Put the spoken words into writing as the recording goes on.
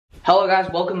Hello guys,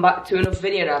 welcome back to another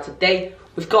video. Now today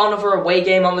we've got another away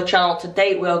game on the channel.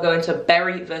 Today we are going to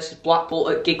Bury versus Blackpool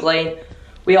at Gig Lane.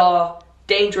 We are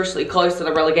dangerously close to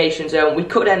the relegation zone. We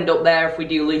could end up there if we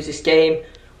do lose this game.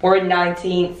 We're in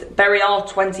 19th, Bury are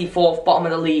 24th, bottom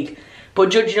of the league. But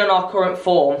judging on our current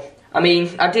form, I mean,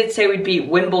 I did say we'd beat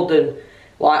Wimbledon.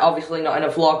 Like, obviously not in a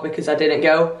vlog because I didn't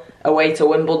go away to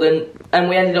Wimbledon. And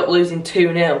we ended up losing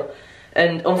 2-0.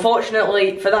 And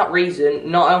unfortunately, for that reason,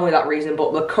 not only that reason,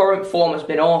 but the current form has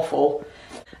been awful.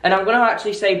 And I'm going to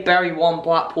actually say Bury 1,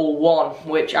 Blackpool 1,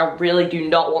 which I really do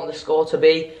not want the score to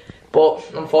be. But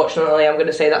unfortunately, I'm going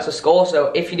to say that's a score. So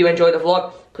if you do enjoy the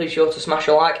vlog, please sure to smash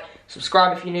a like.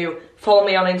 Subscribe if you're new. Follow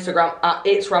me on Instagram at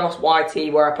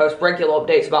itsramosyt, where I post regular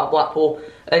updates about Blackpool.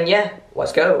 And yeah,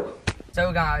 let's go.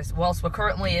 So guys, whilst we're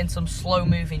currently in some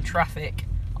slow-moving traffic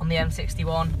on the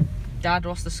M61, Dad,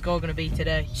 what's the score going to be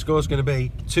today? Score's going to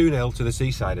be 2-0 to the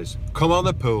Seasiders. Come on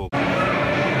the pool.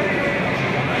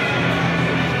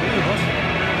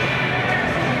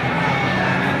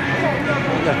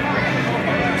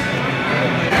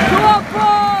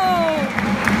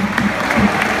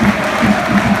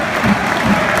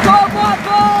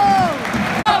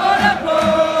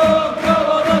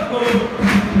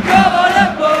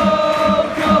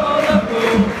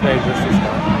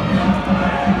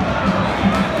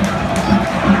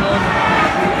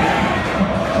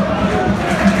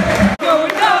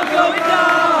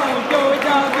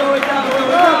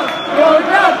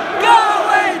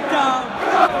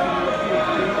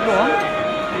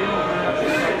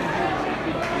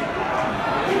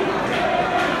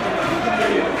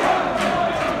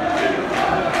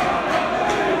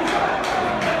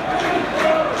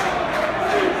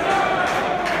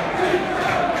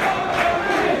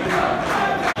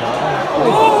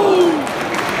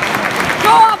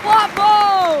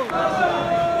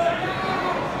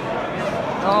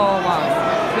 Oh my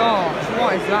gosh,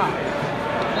 what is that?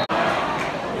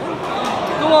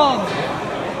 Go on!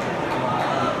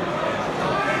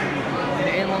 Get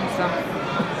it in, Longstaff.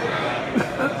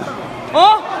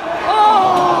 Oh!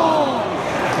 Oh!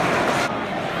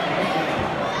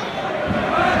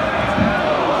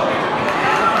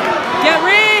 Get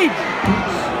Reed!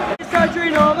 It's country,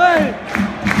 no, mate!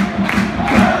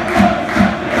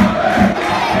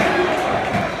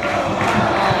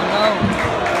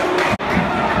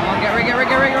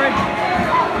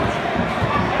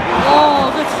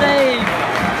 Oh, good save!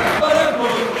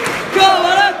 Come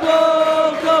on,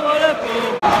 come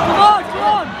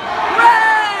on!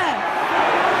 Red!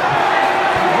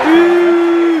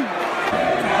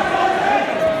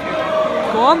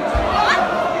 Go on.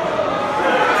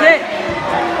 That's it.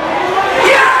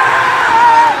 Yeah!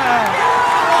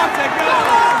 What a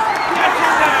goal! Get in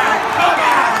there! Come on!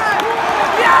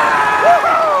 Yeah!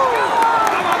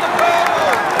 Come on the pool!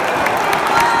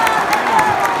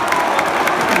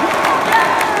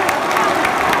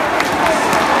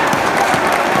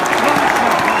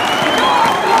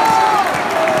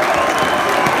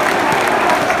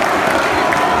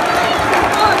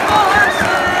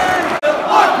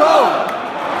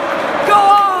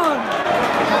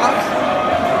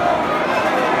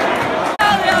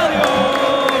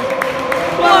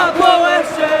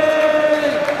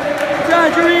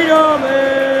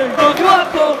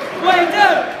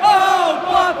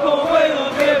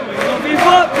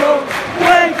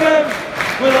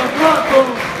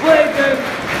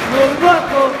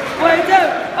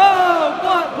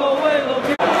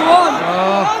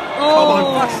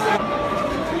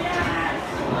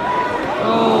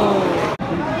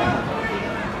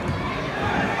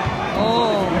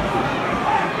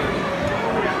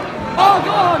 Oh,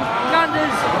 go on,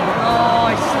 Ganders! Oh,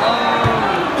 he's slow.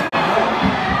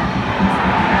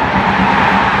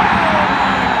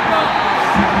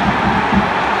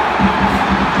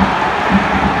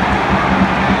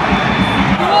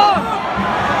 Come on!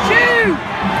 Shoot!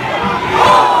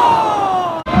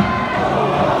 Oh!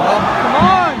 Come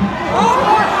on!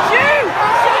 Oh, shoot!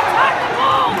 Should attack the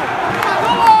ball!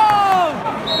 Come on!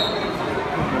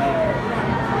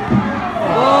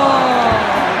 Oh!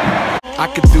 I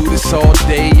could do this all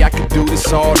day, I could do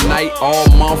this all night, all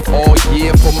month, all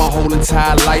year, for my whole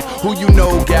entire life. Who you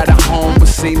know got a home but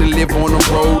seem to live on the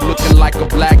road, looking like a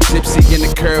black gypsy in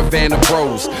a caravan of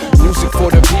bros. Music for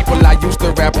the people, I used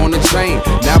to rap on the train.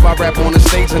 Now I rap on the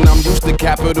stage and I'm used to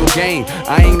capital gain.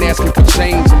 I ain't asking for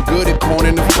change, I'm good at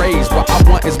coining the phrase. What I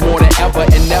want is more than ever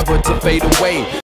and never to fade away.